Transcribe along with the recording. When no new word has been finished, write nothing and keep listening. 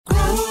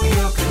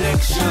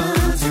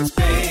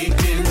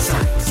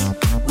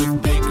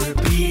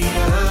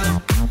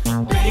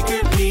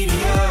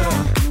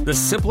the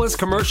simplest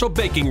commercial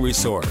baking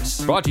resource.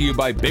 Brought to you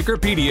by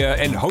BAKERpedia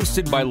and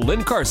hosted by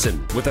Lin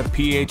Carson with a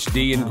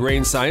PhD in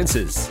grain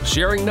sciences,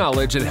 sharing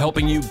knowledge and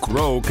helping you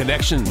grow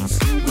connections.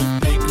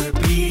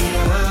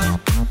 BAKERpedia,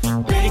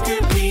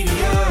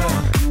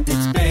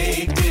 it's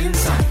baked in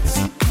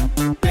science.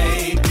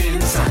 Baked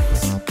in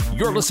science.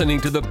 You're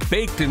listening to the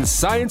Baked in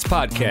Science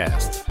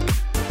podcast.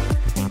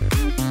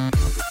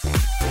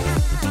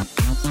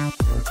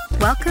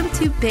 Welcome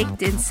to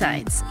Baked in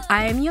Science.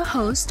 I am your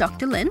host,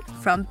 Dr. Lin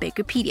from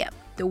BAKERpedia,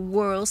 the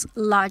world's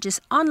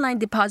largest online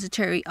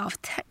depository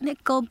of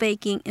technical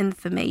baking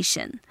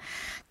information.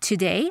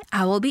 Today,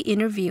 I will be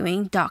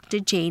interviewing Dr.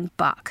 Jayne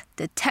Bock,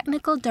 the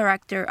Technical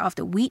Director of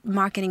the Wheat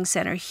Marketing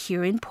Center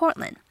here in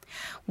Portland.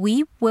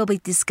 We will be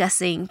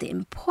discussing the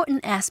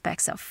important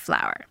aspects of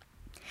flour.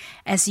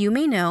 As you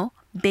may know,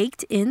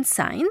 Baked in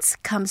Science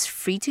comes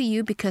free to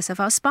you because of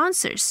our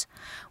sponsors.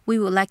 We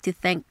would like to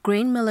thank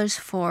Grain Millers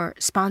for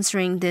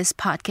sponsoring this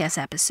podcast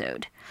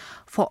episode.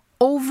 For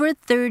over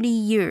 30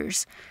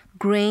 years,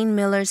 Grain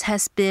Millers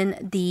has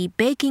been the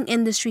baking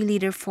industry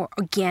leader for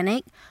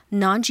organic,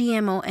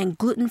 non-GMO, and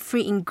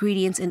gluten-free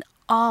ingredients in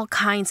all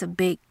kinds of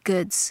baked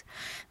goods.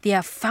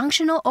 Their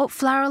functional oat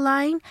flour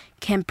line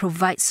can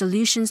provide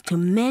solutions to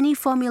many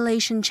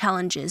formulation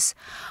challenges.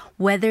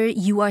 Whether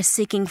you are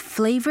seeking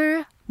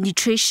flavor,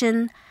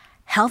 nutrition,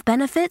 health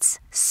benefits,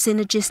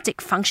 synergistic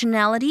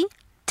functionality,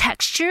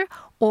 texture,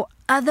 or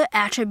other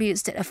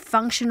attributes that a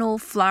functional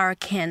flour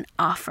can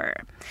offer.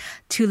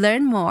 To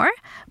learn more,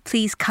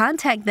 please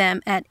contact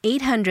them at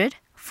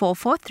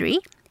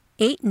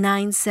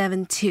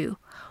 800-443-8972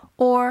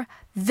 or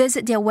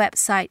visit their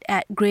website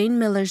at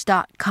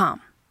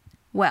grainmillers.com.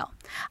 Well,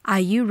 are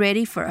you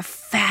ready for a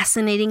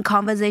fascinating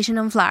conversation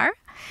on flour?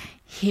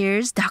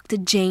 Here's Dr.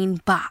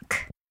 Jayne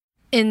Bock.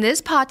 In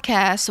this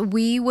podcast,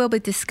 we will be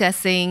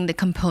discussing the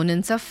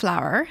components of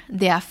flour,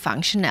 their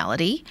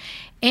functionality,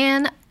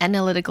 and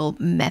analytical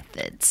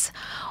methods.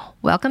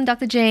 Welcome,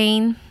 Dr.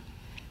 Jayne.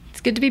 It's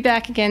good to be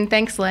back again.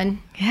 Thanks,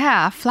 Lynn.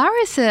 Yeah, flour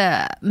is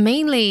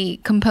mainly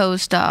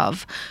composed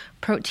of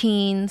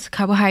proteins,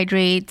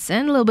 carbohydrates,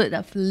 and a little bit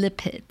of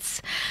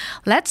lipids.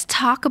 Let's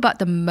talk about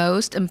the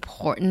most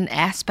important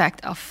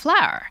aspect of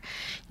flour.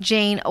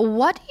 Jayne,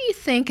 what do you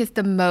think is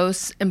the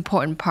most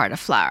important part of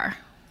flour?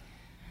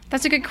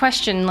 That's a good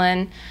question,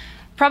 Lynn.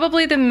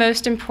 Probably the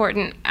most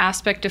important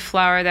aspect of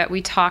flour that we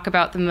talk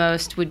about the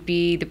most would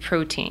be the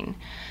protein.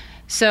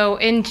 So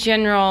in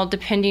general,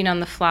 depending on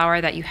the flour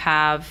that you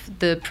have,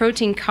 the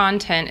protein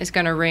content is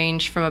going to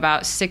range from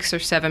about 6 or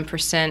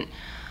 7%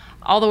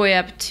 all the way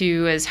up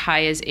to as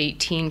high as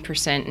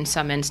 18% in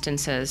some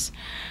instances.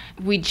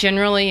 We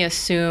generally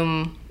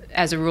assume,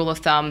 as a rule of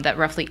thumb, that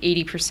roughly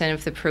 80%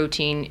 of the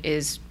protein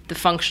is the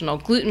functional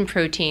gluten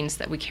proteins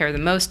that we care the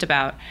most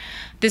about.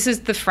 This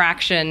is the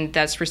fraction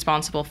that's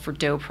responsible for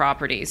dough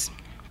properties.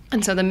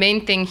 And so the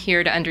main thing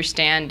here to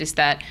understand is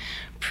that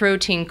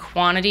protein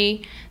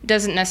quantity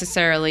doesn't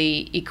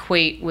necessarily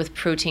equate with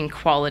protein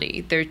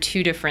quality. They're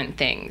two different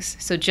things.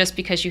 So just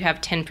because you have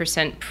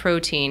 10%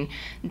 protein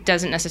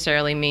doesn't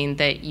necessarily mean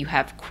that you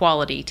have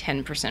quality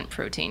 10%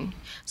 protein.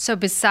 So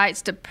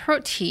besides the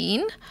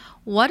protein,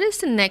 what is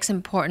the next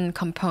important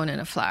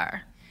component of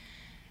flour?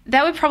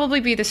 That would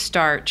probably be the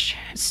starch.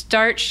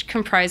 Starch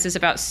comprises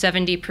about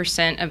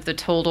 70% of the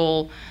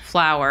total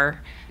flour.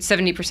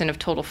 70% of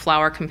total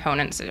flour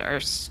components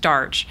are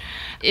starch.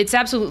 It's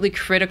absolutely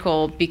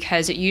critical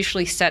because it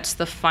usually sets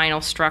the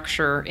final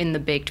structure in the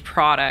baked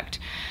product.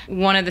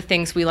 One of the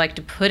things we like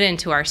to put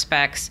into our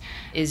specs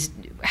is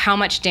how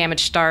much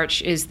damaged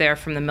starch is there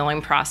from the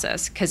milling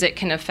process, because it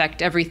can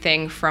affect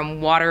everything from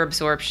water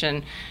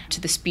absorption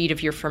to the speed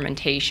of your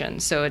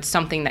fermentation. So it's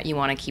something that you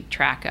want to keep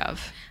track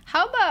of.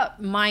 How about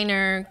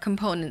minor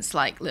components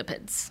like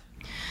lipids?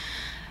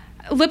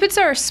 Lipids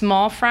are a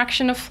small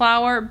fraction of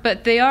flour,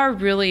 but they are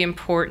really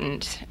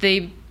important.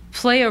 They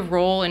play a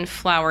role in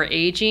flour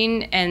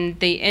aging, and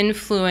they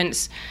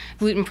influence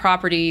gluten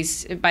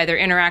properties by their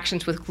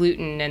interactions with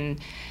gluten, and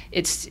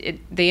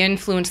they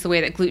influence the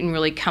way that gluten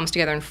really comes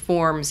together and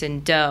forms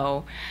in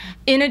dough.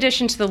 In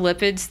addition to the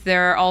lipids,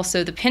 there are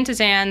also the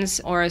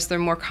pentazans, or as they're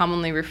more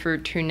commonly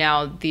referred to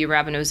now, the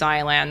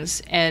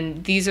arabinoxylans,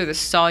 and these are the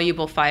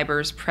soluble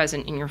fibers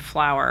present in your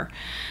flour.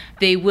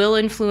 They will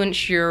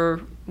influence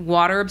your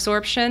water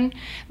absorption.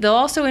 They'll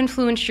also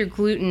influence your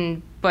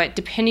gluten, but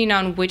depending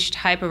on which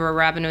type of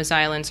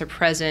arabinoxylans are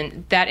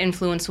present, that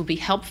influence will be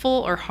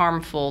helpful or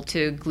harmful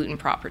to gluten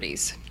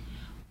properties.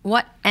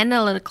 What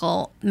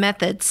analytical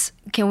methods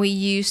can we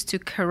use to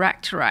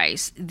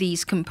characterize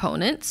these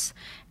components?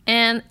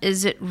 And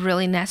is it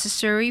really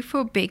necessary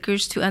for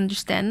bakers to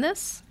understand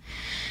this?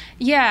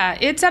 Yeah,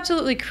 it's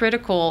absolutely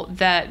critical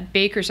that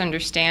bakers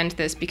understand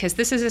this, because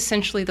this is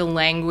essentially the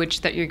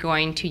language that you're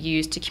going to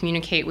use to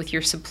communicate with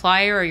your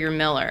supplier or your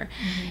miller.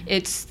 Mm-hmm.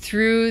 It's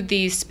through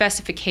these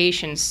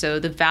specifications, so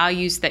the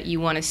values that you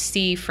want to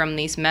see from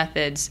these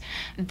methods,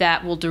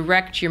 that will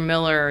direct your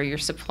miller or your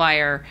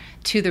supplier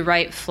to the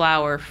right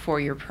flour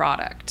for your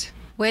product.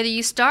 Where do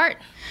you start?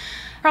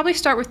 Probably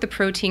start with the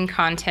protein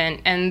content,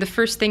 and the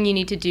first thing you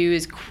need to do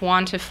is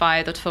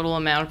quantify the total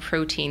amount of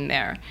protein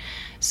there.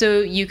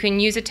 So you can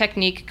use a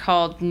technique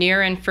called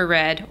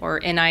near-infrared or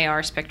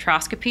NIR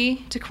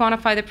spectroscopy to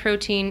quantify the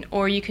protein,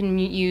 or you can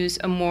use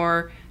a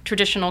more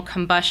traditional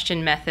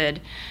combustion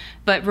method.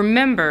 But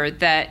remember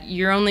that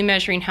you're only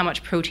measuring how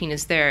much protein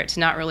is there. It's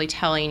not really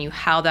telling you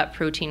how that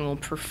protein will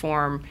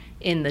perform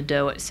in the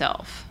dough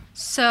itself.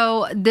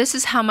 So this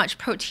is how much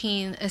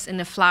protein is in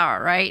the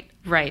flour, right?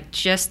 Right,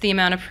 just the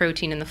amount of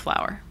protein in the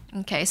flour.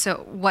 Okay,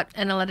 so what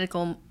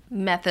analytical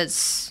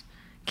methods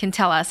can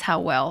tell us how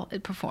well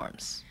it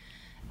performs?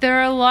 There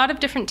are a lot of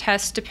different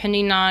tests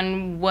depending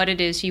on what it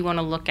is you want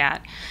to look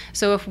at.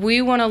 So if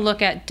we want to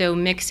look at dough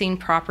mixing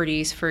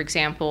properties, for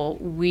example,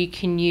 we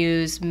can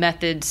use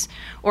methods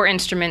or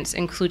instruments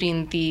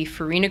including the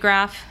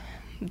farinograph,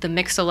 the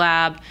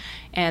Mixolab,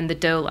 and the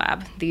dough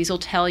lab. These will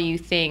tell you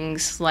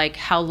things like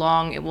how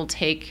long it will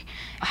take,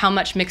 how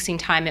much mixing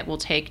time it will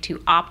take to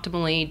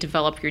optimally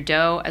develop your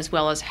dough, as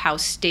well as how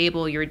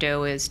stable your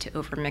dough is to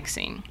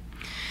overmixing.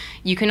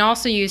 You can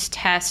also use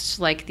tests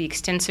like the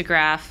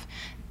extensograph,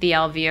 the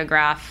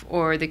alveograph,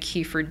 or the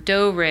Kiefer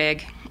dough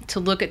rig to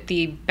look at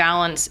the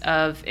balance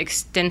of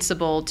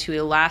extensible to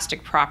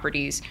elastic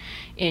properties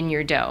in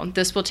your dough.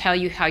 This will tell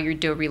you how your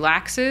dough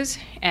relaxes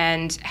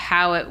and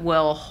how it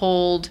will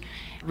hold,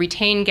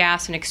 retain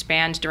gas, and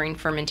expand during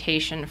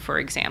fermentation, for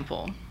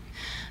example.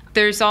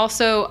 There's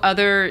also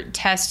other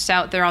tests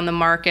out there on the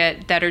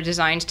market that are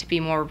designed to be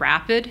more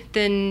rapid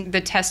than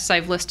the tests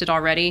I've listed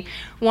already.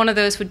 One of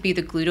those would be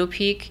the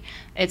GlutoPeak.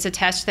 It's a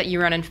test that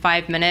you run in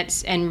 5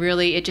 minutes, and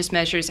really it just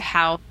measures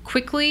how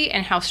quickly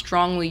and how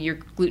strongly your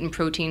gluten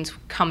proteins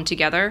come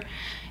together.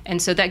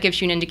 And so that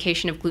gives you an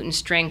indication of gluten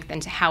strength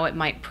and how it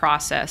might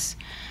process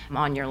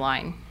on your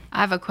line. I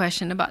have a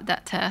question about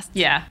that test.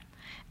 Yeah.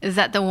 Is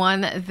that the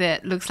one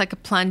that looks like a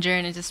plunger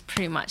and it just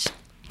pretty much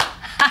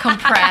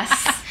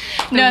compress?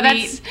 No,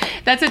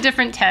 that's a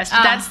different test.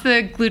 Oh. That's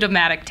the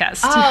glutomatic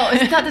test. Oh,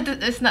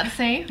 it's not the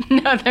same?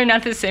 No, they're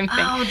not the same thing.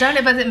 Oh, darn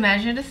it, but does it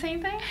measure the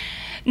same thing?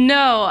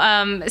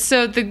 No,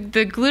 so the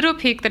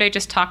GlutoPeak that I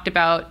just talked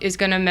about is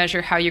going to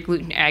measure how your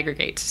gluten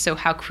aggregates. So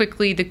how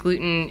quickly the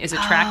gluten is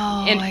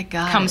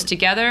comes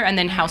together, and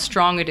then how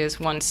strong it is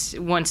once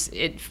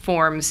it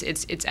forms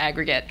its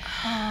aggregate.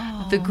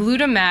 Oh. The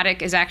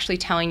glutomatic is actually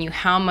telling you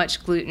how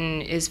much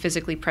gluten is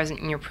physically present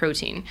in your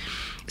protein.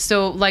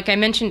 So like I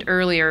mentioned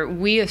earlier,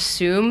 we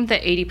assume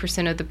that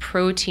 80% of the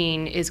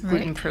protein is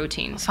gluten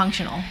proteins.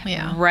 Functional,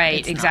 yeah.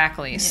 Right,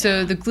 exactly.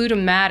 So the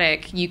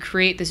glutomatic, you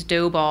create this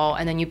dough ball,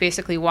 and then you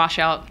basically wash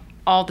out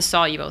all the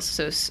solubles,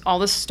 so all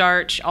the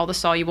starch, all the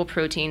soluble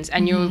proteins,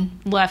 and you're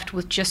left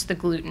with just the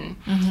gluten.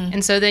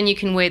 And so then you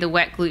can weigh the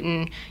wet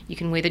gluten, you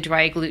can weigh the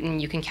dry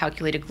gluten, you can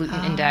calculate a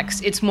gluten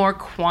index. It's more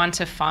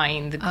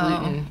quantifying the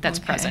gluten that's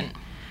present.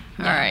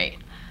 All right.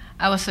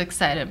 I was so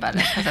excited about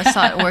it because I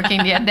saw it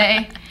working the other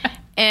day.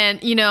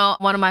 And, you know,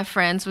 one of my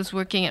friends was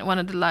working at one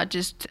of the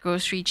largest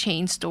grocery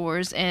chain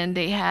stores, and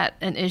they had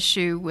an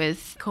issue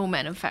with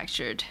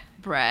co-manufactured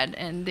bread,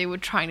 and they were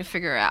trying to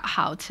figure out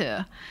how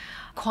to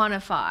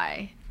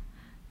quantify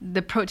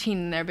the protein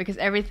in there, because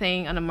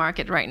everything on the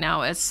market right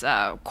now is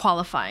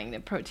qualifying the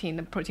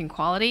protein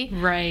quality.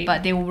 Right.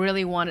 But they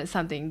really wanted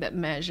something that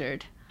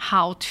measured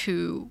how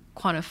to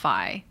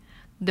quantify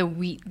the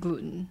wheat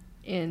gluten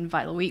in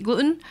Vital Wheat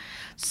Gluten.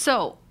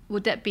 So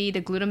would that be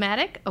the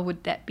glutomatic, or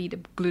would that be the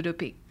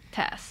GlutoPeak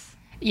test?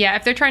 Yeah,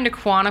 if they're trying to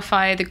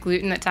quantify the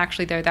gluten that's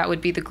actually there, that would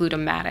be the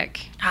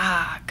glutomatic.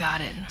 Ah,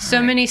 got it.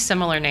 So many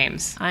similar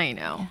names. I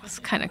know. It's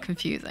kind of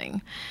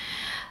confusing.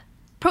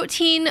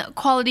 Protein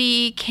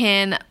quality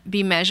can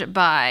be measured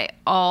by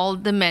all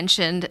the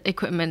mentioned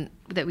equipment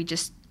that we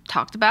just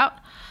talked about.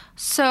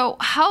 So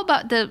how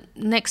about the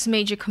next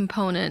major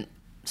component,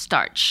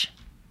 starch?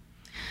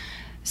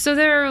 So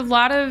there are a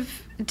lot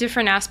of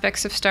different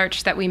aspects of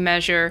starch that we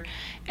measure,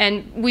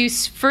 and we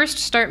first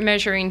start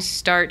measuring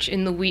starch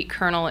in the wheat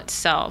kernel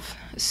itself.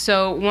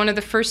 So one of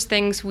the first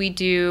things we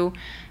do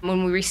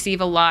when we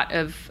receive a lot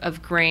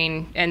of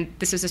grain, and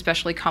this is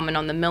especially common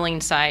on the milling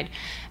side,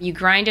 you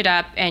grind it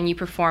up and you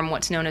perform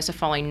what's known as a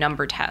falling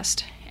number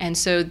test. And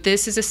so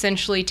this is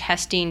essentially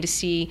testing to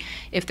see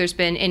if there's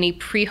been any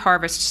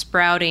pre-harvest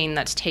sprouting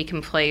that's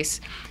taken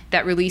place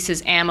that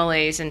releases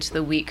amylase into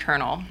the wheat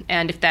kernel.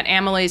 And if that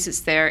amylase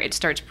is there, it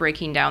starts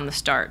breaking down the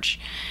starch.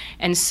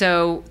 And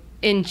so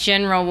in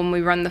general, when we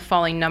run the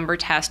falling number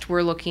test,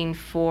 we're looking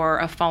for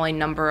a falling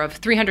number of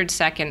 300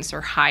 seconds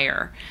or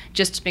higher,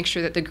 just to make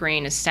sure that the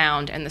grain is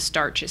sound and the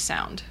starch is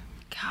sound.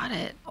 Got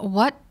it.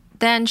 What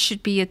then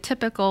should be a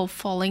typical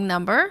falling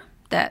number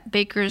that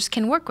bakers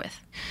can work with?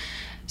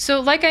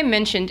 So like I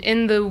mentioned,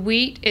 in the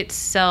wheat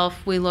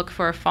itself, we look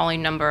for a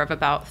falling number of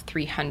about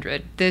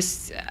 300.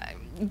 This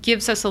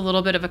gives us a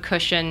little bit of a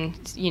cushion,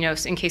 you know,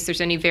 in case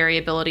there's any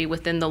variability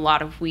within the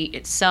lot of wheat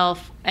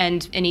itself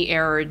and any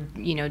error,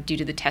 you know, due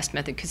to the test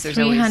method, because there's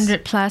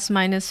 300 plus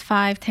minus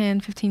 5,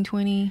 10, 15,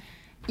 20.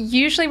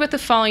 Usually with the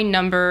falling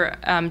number,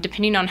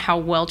 depending on how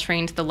well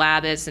trained the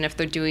lab is and if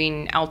they're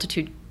doing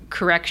altitude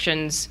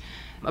corrections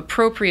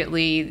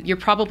appropriately, you're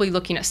probably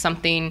looking at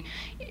something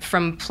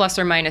from plus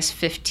or minus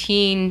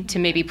 15 to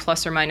maybe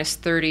plus or minus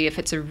 30 if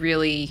it's a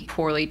really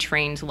poorly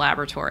trained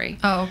laboratory.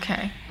 Oh,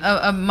 okay.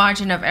 A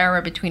margin of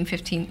error between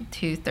 15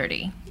 to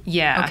 30.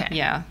 Yeah, okay.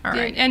 Yeah. All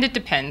right. And it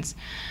depends.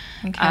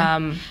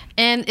 Okay.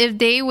 And if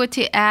they were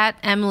to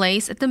add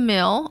amylase at the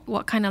mill,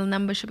 what kind of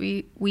number should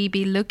we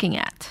be looking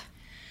at?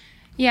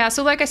 Yeah,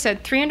 so like I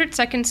said, 300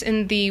 seconds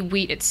in the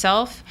wheat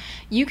itself,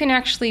 you can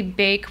actually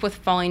bake with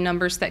falling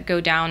numbers that go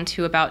down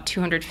to about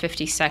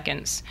 250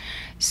 seconds.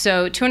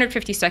 So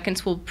 250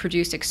 seconds will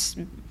produce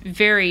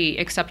very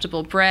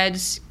acceptable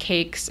breads,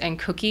 cakes, and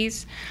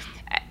cookies.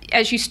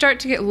 As you start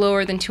to get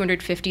lower than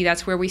 250,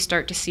 that's where we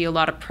start to see a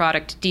lot of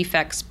product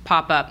defects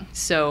pop up.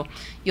 So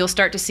you'll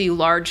start to see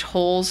large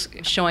holes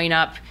showing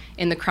up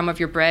in the crumb of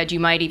your bread. You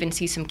might even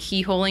see some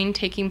keyholing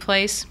taking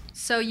place.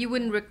 So you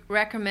wouldn't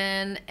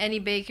recommend any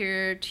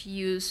baker to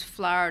use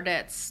flour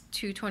that's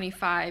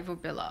 225 or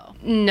below?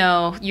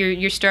 No,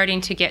 you're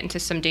starting to get into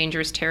some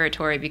dangerous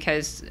territory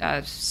because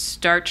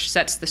starch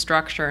sets the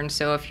structure. And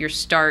so if your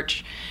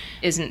starch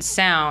isn't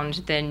sound,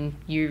 then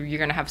you're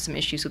going to have some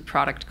issues with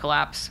product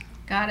collapse.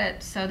 Got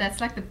it. So that's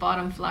like the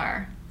bottom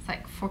flour. It's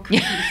like for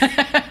cookies.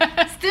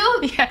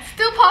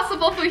 Still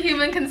possible for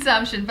human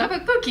consumption, but for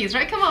cookies,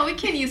 right? Come on, we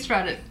can use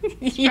sprouted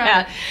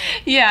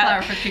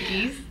flour for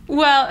cookies.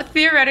 Well,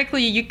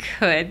 theoretically, you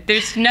could.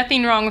 There's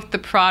nothing wrong with the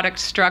product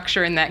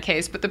structure in that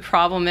case, but the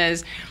problem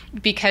is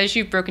because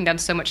you've broken down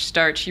so much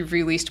starch, you've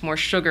released more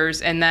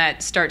sugars, and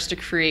that starts to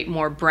create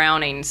more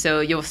browning. So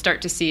you'll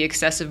start to see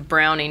excessive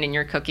browning in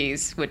your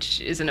cookies, which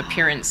is an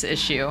appearance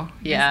issue.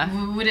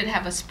 Yeah. Would it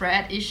have a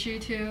spread issue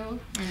too?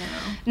 Or no?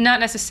 Not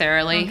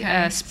necessarily.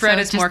 Okay. Spread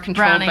So is more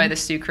controlled browning by the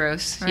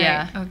sucrose. Right.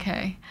 Yeah.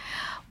 Okay.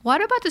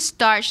 What about the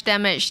starch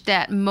damage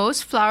that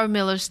most flour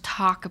millers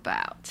talk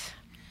about?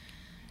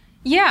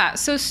 Yeah,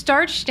 so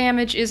starch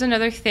damage is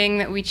another thing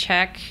that we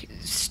check.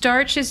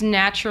 Starch is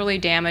naturally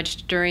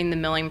damaged during the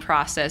milling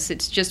process.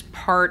 It's just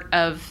part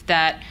of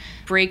that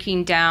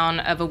breaking down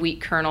of a wheat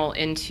kernel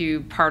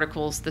into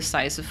particles the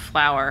size of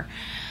flour.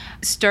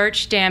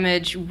 Starch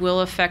damage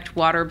will affect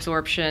water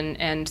absorption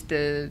and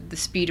the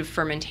speed of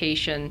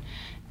fermentation.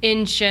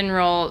 In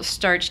general,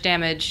 starch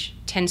damage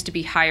tends to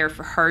be higher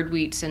for hard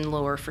wheats and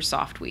lower for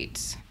soft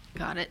wheats.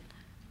 Got it.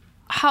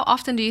 How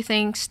often do you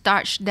think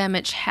starch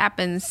damage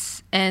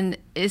happens, and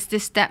is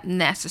this step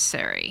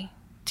necessary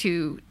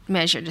to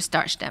measure the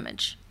starch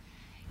damage?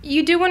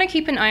 You do want to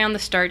keep an eye on the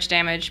starch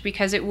damage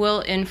because it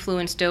will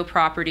influence dough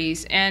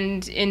properties,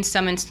 and in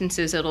some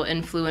instances it'll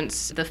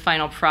influence the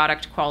final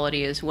product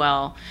quality as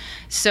well.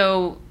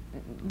 So,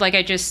 like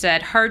I just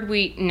said, hard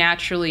wheat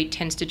naturally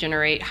tends to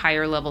generate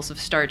higher levels of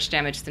starch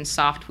damage than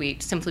soft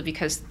wheat simply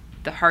because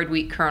the hard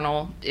wheat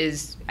kernel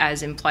is,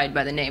 as implied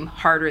by the name,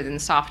 harder than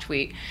soft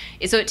wheat.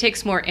 So it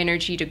takes more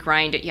energy to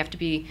grind it. You have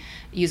to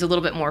use a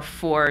little bit more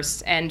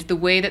force. And the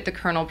way that the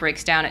kernel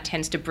breaks down, it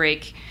tends to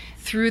break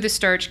through the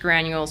starch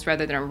granules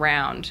rather than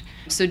around.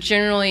 So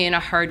generally in a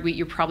hard wheat,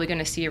 you're probably going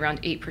to see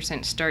around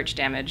 8% starch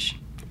damage.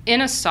 In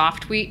a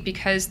soft wheat,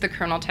 because the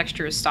kernel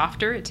texture is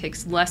softer, it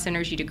takes less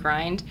energy to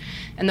grind.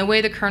 And the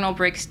way the kernel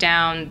breaks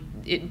down,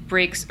 it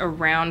breaks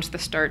around the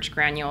starch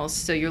granules,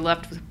 so you're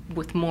left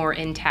with more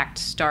intact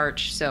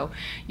starch. So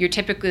you're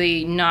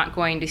typically not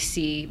going to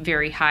see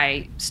very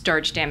high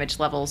starch damage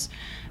levels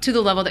to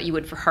the level that you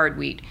would for hard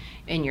wheat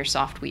in your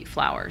soft wheat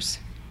flours.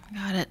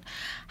 Got it.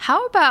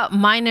 How about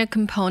minor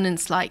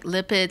components like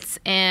lipids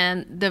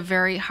and the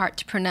very hard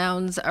to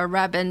pronounce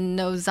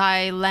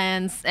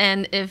arabinoxylans?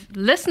 And if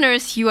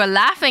listeners, you are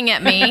laughing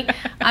at me,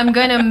 I'm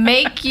going to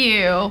make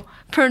you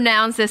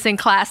pronounce this in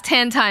class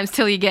 10 times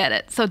till you get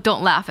it. So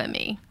don't laugh at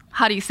me.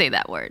 How do you say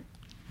that word?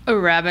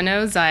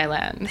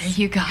 Arabinoxylans.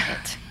 You got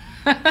it.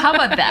 How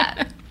about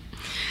that?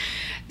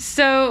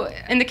 So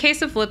in the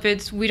case of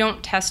lipids, we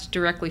don't test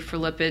directly for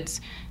lipids,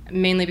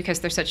 mainly because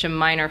they're such a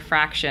minor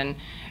fraction.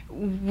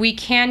 We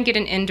can get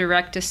an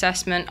indirect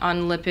assessment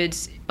on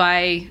lipids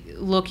by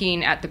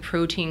looking at the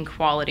protein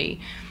quality.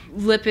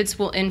 Lipids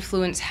will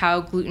influence how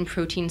gluten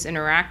proteins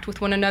interact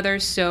with one another,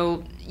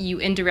 so you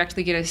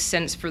indirectly get a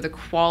sense for the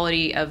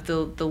quality of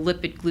the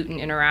lipid-gluten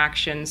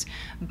interactions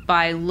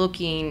by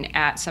looking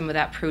at some of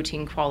that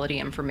protein quality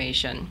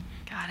information.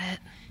 Got it.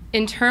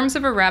 In terms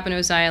of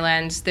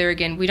arabinoxylans, there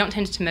again, we don't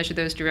tend to measure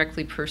those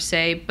directly per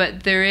se,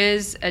 but there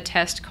is a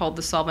test called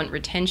the solvent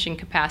retention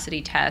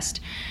capacity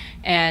test.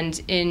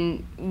 And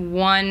in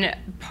one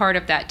part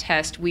of that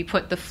test, we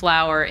put the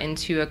flour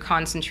into a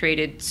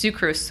concentrated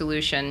sucrose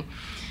solution.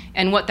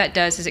 And what that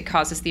does is it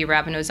causes the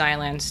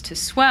arabinoxylans to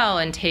swell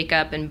and take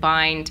up and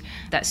bind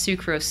that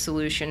sucrose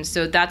solution.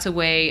 So that's a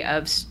way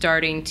of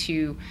starting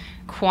to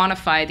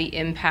quantify the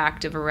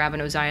impact of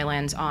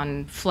arabinoxylans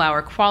on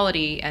flour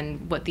quality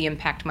and what the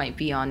impact might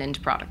be on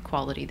end product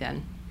quality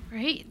then.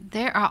 Great.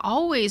 There are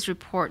always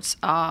reports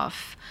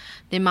of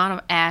the amount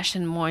of ash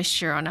and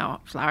moisture on our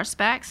flour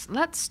specs.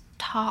 Let's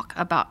talk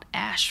about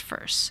ash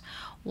first.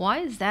 Why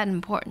is that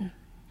important?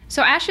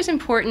 So ash is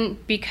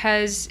important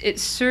because it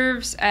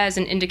serves as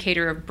an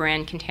indicator of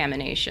bran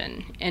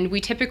contamination. And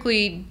we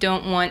typically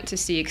don't want to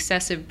see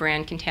excessive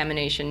bran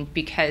contamination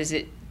because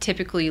it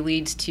typically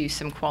leads to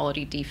some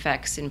quality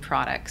defects in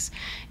products.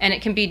 And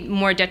it can be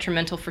more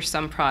detrimental for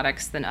some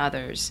products than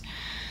others.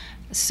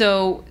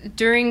 So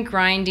during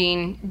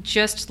grinding,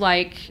 just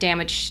like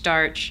damaged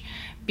starch,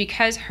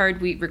 because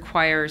hard wheat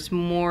requires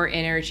more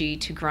energy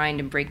to grind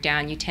and break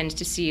down, you tend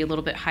to see a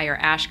little bit higher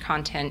ash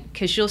content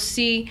because you'll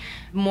see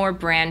more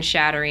bran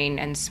shattering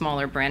and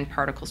smaller bran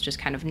particles just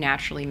kind of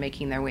naturally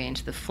making their way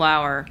into the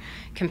flour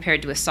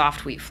compared to a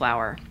soft wheat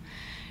flour.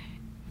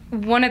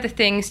 One of the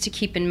things to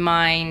keep in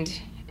mind,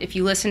 if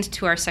you listened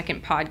to our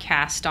second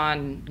podcast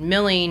on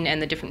milling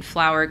and the different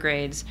flour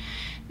grades,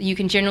 you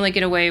can generally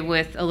get away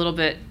with a little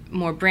bit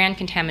more bran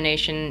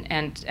contamination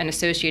and an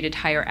associated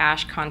higher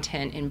ash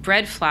content in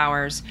bread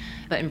flours.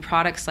 But in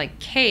products like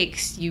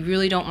cakes, you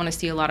really don't want to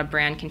see a lot of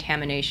bran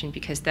contamination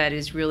because that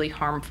is really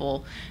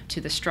harmful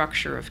to the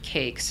structure of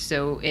cakes.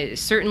 So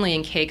certainly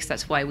in cakes,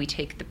 that's why we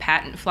take the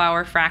patent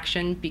flour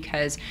fraction,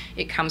 because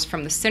it comes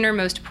from the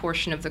centermost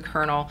portion of the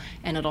kernel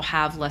and it'll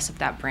have less of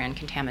that bran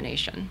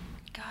contamination.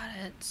 Got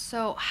it.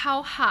 So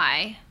how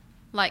high?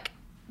 Like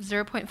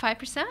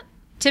 0.5%?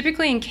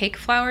 Typically in cake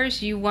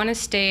flours, you want to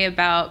stay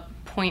about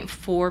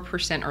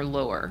 0.4% or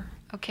lower.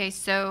 Okay,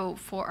 so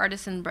for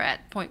artisan bread,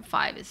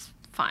 0.5 is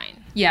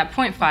fine. Yeah,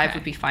 0.5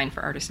 would be fine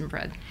for artisan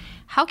bread.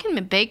 How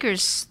can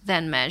bakers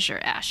then measure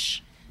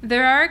ash?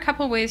 There are a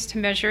couple ways to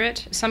measure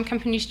it. Some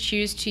companies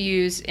choose to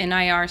use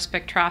NIR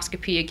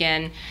spectroscopy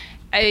again.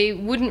 I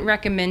wouldn't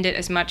recommend it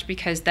as much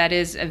because that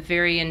is a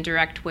very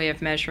indirect way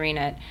of measuring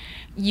it.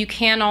 You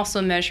can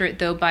also measure it,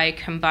 though, by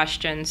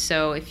combustion.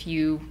 So if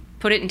you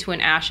put it into an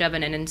ash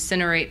oven and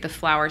incinerate the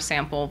flour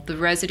sample, the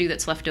residue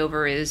that's left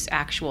over is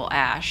actual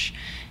ash.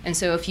 And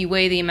so if you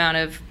weigh the amount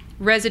of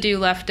residue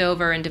left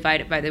over and divide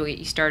it by the weight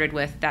you started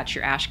with, that's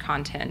your ash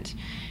content.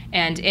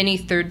 And any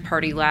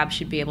third-party lab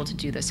should be able to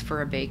do this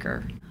for a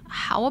baker.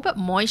 How about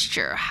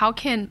moisture? How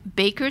can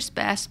bakers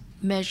best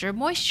measure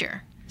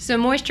moisture? So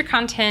moisture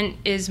content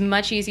is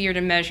much easier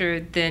to measure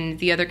than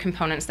the other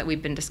components that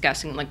we've been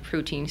discussing, like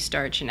protein,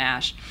 starch, and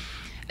ash.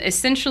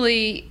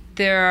 Essentially,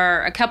 there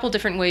are a couple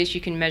different ways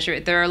you can measure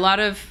it. There are a lot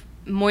of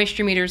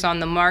moisture meters on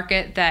the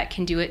market that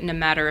can do it in a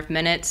matter of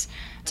minutes.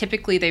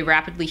 Typically, they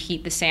rapidly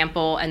heat the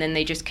sample and then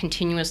they just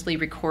continuously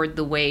record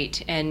the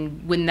weight.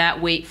 And when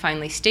that weight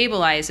finally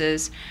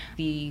stabilizes,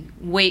 the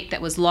weight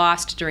that was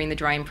lost during the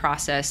drying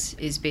process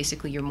is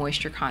basically your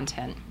moisture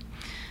content.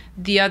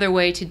 The other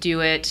way to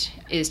do it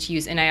is to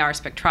use NIR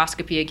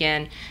spectroscopy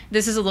again.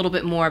 This is a little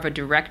bit more of a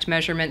direct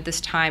measurement this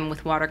time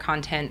with water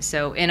content,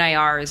 so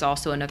NIR is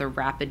also another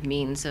rapid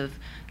means of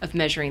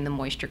measuring the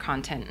moisture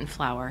content in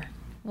flour.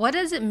 What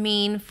does it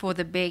mean for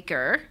the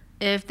baker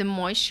if the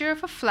moisture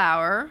of a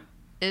flour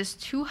is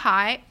too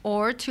high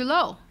or too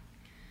low?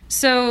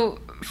 So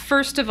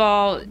first of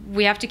all,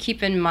 we have to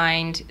keep in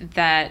mind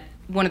that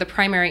one of the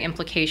primary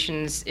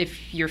implications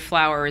if your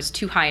flour is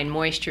too high in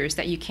moisture is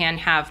that you can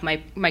have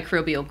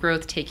microbial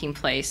growth taking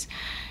place.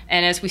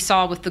 And as we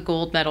saw with the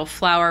gold medal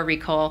flour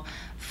recall,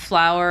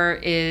 flour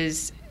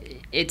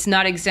it's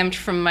not exempt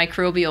from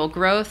microbial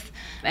growth,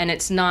 and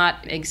it's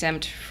not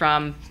exempt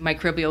from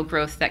microbial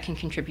growth that can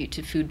contribute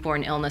to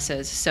foodborne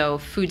illnesses. So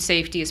food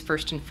safety is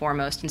first and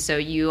foremost, and so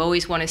you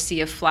always want to see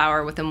a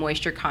flour with a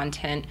moisture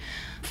content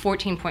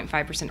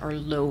 14.5% or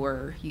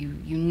lower.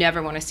 You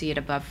never want to see it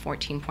above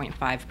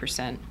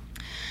 14.5%.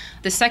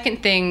 The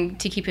second thing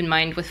to keep in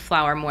mind with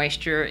flour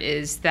moisture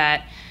is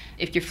that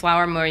if your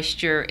flour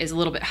moisture is a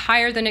little bit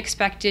higher than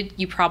expected,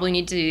 you probably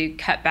need to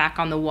cut back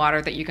on the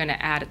water that you're going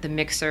to add at the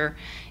mixer.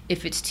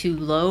 If it's too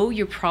low,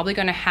 you're probably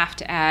going to have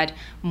to add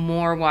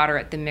more water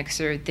at the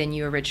mixer than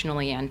you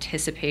originally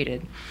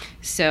anticipated.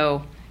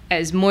 So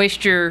as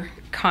moisture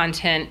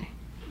content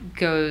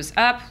goes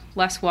up,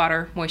 less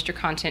water, moisture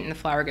content in the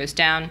flour goes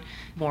down,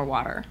 more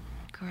water.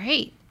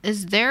 Great.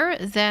 Is there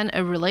then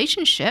a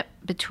relationship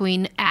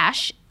between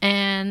ash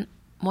and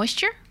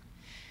moisture?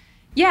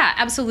 Yeah,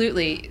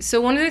 absolutely.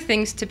 So one of the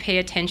things to pay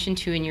attention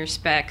to in your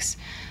specs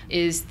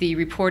is the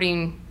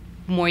reporting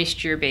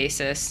moisture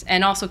basis,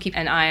 and also keep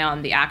an eye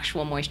on the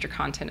actual moisture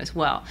content as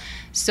well.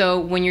 So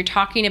when you're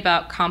talking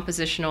about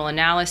compositional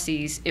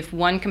analyses, if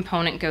one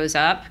component goes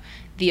up,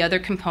 the other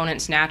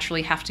components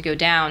naturally have to go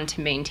down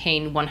to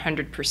maintain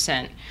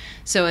 100%.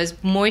 So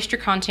as moisture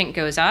content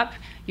goes up,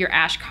 your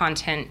ash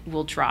content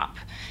will drop.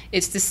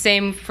 It's the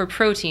same for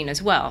protein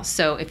as well.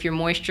 So if your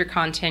moisture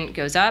content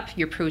goes up,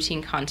 your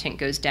protein content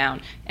goes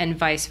down, and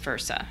vice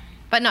versa.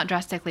 But not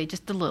drastically,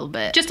 just a little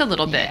bit. Just a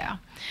little bit. Yeah.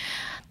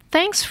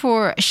 Thanks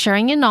for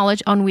sharing your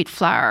knowledge on wheat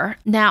flour.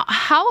 Now,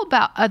 how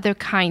about other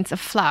kinds of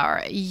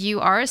flour? You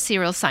are a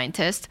cereal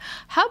scientist.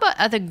 How about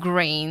other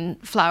grain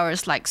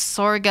flours like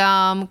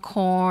sorghum,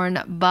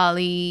 corn,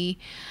 barley,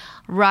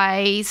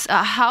 rice?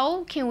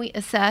 How can we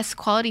assess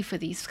quality for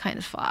these kinds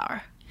of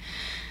flour?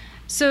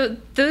 So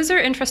those are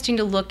interesting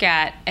to look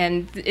at,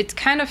 and it's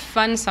kind of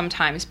fun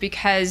sometimes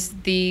because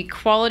the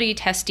quality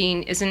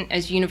testing isn't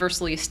as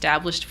universally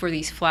established for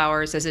these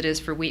flours as it is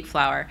for wheat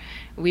flour.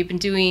 We've been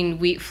doing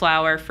wheat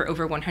flour for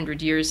over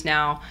 100 years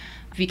now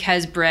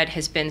because bread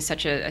has been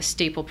such a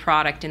staple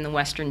product in the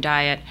Western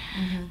diet.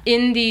 Mm-hmm.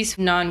 In these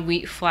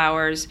non-wheat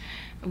flours,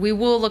 we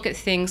will look at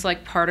things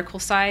like particle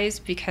size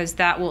because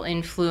that will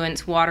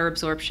influence water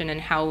absorption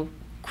and how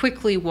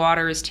quickly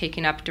water is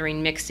taken up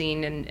during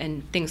mixing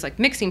and things like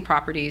mixing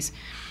properties.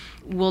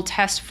 We'll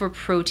test for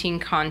protein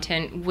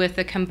content with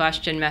a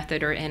combustion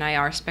method or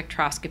NIR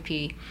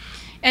spectroscopy.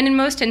 And in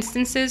most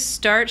instances,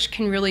 starch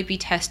can really be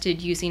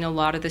tested using a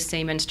lot of the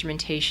same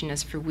instrumentation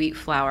as for wheat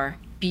flour.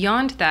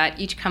 Beyond that,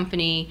 each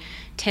company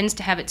tends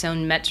to have its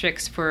own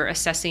metrics for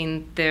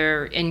assessing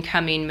their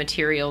incoming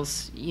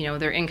materials,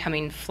 their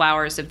incoming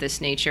flours of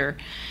this nature.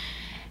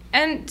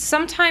 And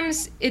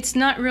sometimes it's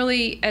not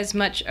really as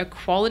much a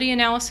quality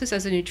analysis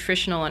as a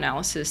nutritional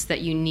analysis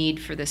that you need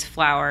for this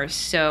flour.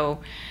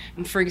 So,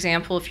 for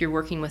example, if you're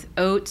working with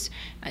oats,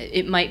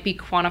 it might be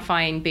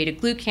quantifying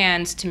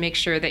beta-glucans to make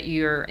sure that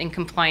you're in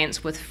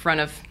compliance with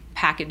front of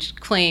package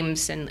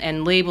claims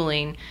and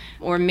labeling.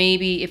 Or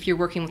maybe if you're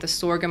working with a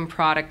sorghum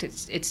product,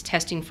 it's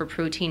testing for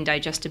protein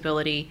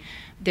digestibility,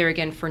 there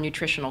again for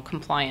nutritional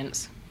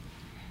compliance.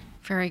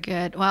 Very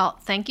good. Well,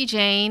 thank you,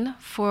 Jayne,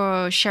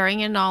 for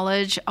sharing your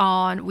knowledge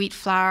on wheat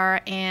flour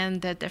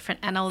and the different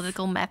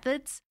analytical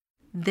methods.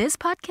 This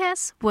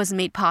podcast was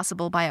made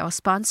possible by our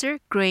sponsor,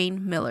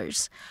 Grain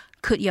Millers.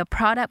 Could your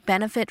product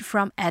benefit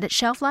from added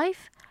shelf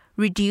life,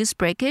 reduced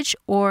breakage,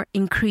 or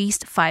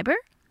increased fiber?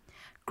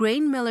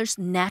 Grain Millers'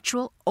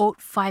 natural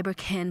oat fiber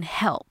can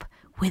help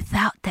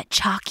without that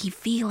chalky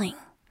feeling.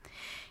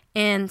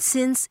 And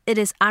since it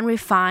is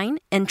unrefined,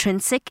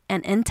 intrinsic,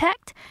 and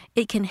intact,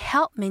 it can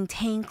help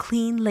maintain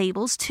clean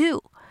labels too.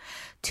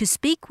 To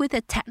speak with a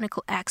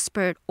technical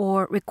expert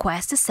or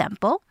request a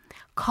sample,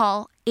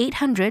 call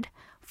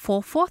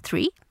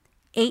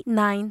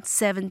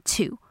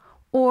 800-443-8972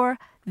 or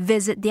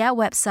visit their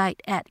website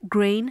at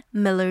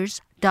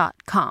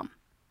grainmillers.com.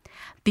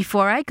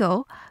 Before I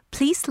go,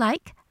 please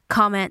like,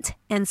 comment,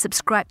 and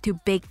subscribe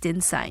to Baked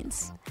in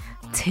Science.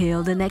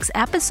 Till the next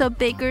episode,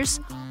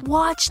 bakers,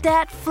 watch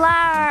that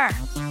flour!